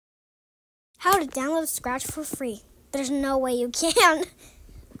How to download Scratch for free. There's no way you can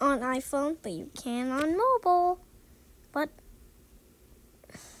on iPhone, but you can on mobile. But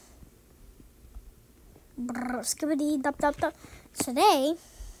skibbity dup dup dup. Today,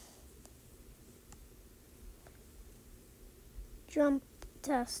 jump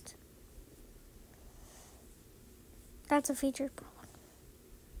test. That's a featured problem.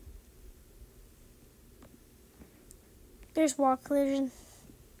 There's wall collision.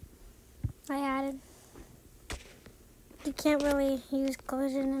 I added. You can't really use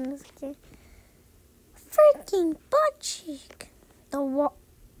collision in this game. Freaking butt cheek. The wall.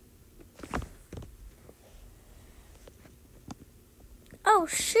 Oh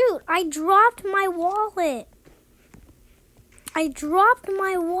shoot! I dropped my wallet.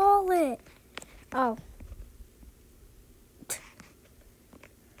 Oh.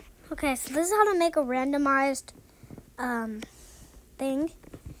 Okay, so this is how to make a randomized thing.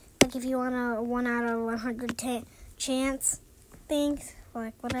 Like if you want a 1 out of 100 chance thing,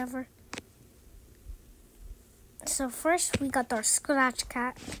 like whatever. So first we got our scratch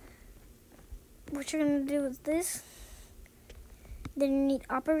cat. What you're gonna do is this. Then you need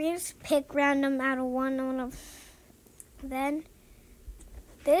operators. Pick random out of 1. Then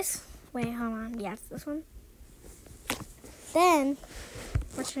this. Wait, hold on. Yes, this one. Then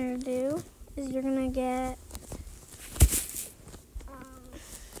what you're gonna do is you're gonna get.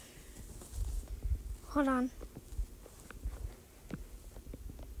 Hold on.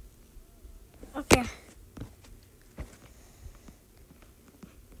 Okay.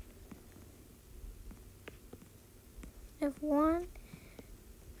 If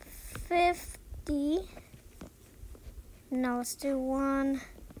 150. No, let's do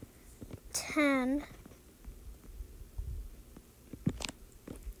 110.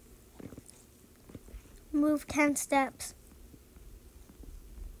 Move 10 steps.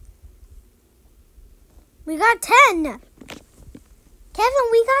 We got 10. Kevin,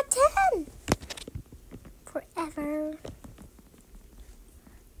 we got 10. Forever.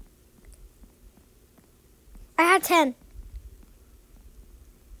 I had 10.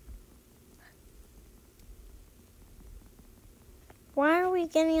 Why are we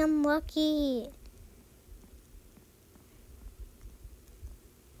getting unlucky?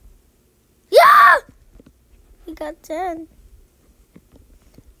 Yeah! We got 10.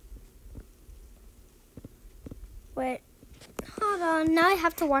 Wait. Hold on. Now I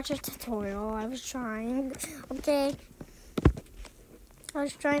have to watch a tutorial. I was trying. Okay. I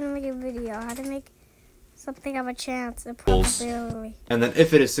was trying to make a video. How to make something of a chance. A probability. And then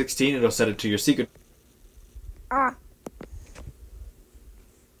if it is 16, it'll set it to your secret. Ah.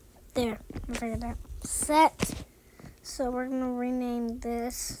 There. I figured that. Set. So we're going to rename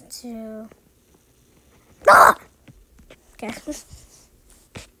this to... Ah! Okay.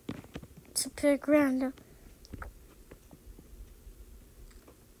 To pick random.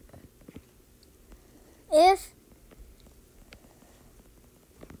 If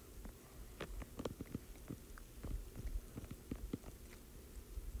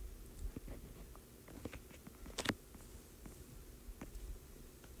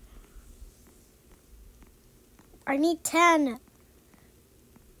I need 10.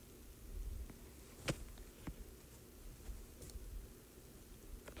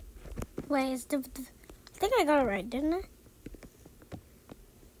 Wait, I think I got it right, didn't I?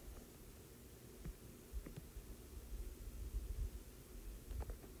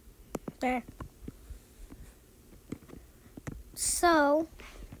 There. So,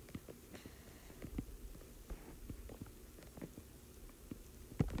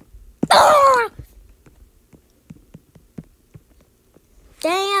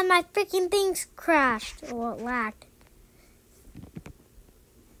 damn, my freaking thing's crashed. Well, it lagged.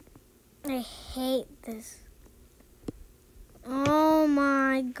 I hate this. Oh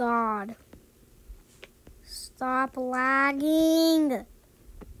my god. Stop lagging.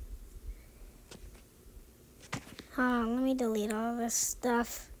 Hold on, let me delete all this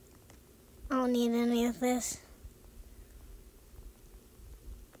stuff. I don't need any of this.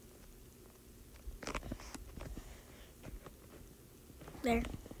 There.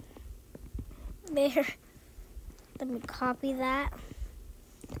 There. Let me copy that.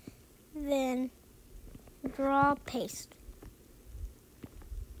 Then draw, paste.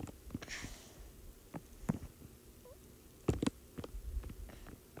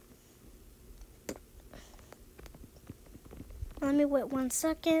 Let me wait 1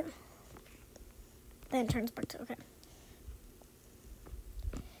 second. Then it turns back to okay.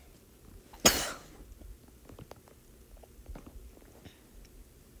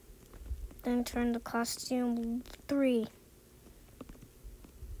 Then turn to costume 3.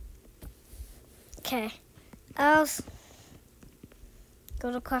 Okay. Else,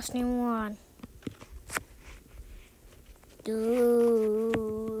 go to question 1.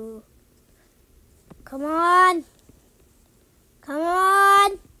 Do. Come on. Come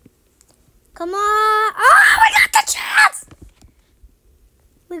on. Come on. Oh, we got the chance.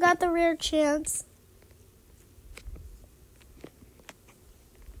 We got the rare chance.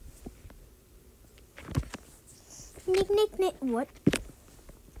 Nick. What?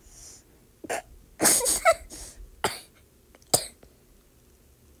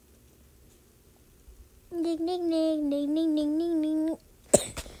 Nick.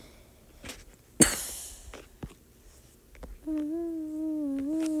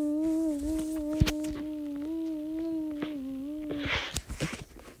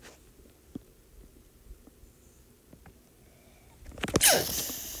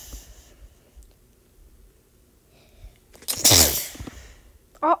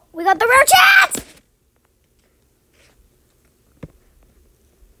 Oh, we got the rare chance!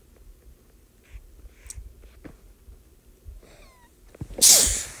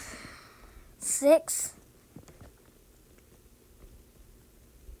 Six.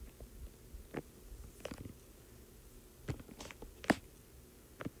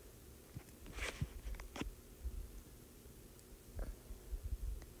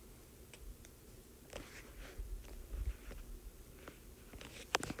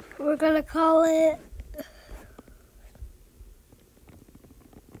 We're gonna call it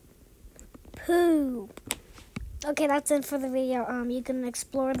poop. Okay, that's it for the video. You can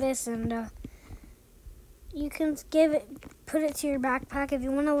explore this and you can put it to your backpack. If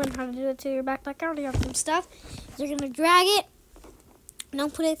you want to learn how to do it to your backpack, I already have some stuff. You're gonna drag it.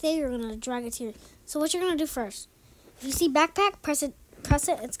 Don't put it there. You're gonna drag it to your. So what you're gonna do first? If you see backpack, press it.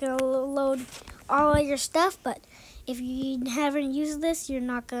 It's gonna load all of your stuff. But if you haven't used this, you're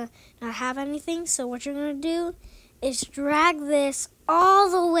not gonna have anything. So what you're gonna do is drag this all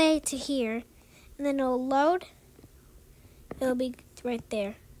the way to here, and then it'll load. It'll be right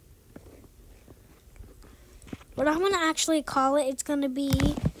there. What I'm gonna actually call it, it's gonna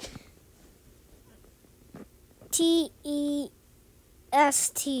be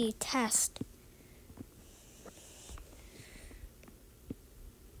TEST, test.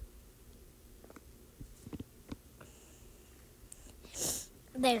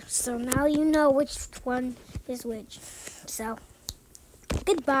 There, so now you know which one is which. So,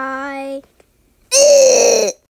 goodbye.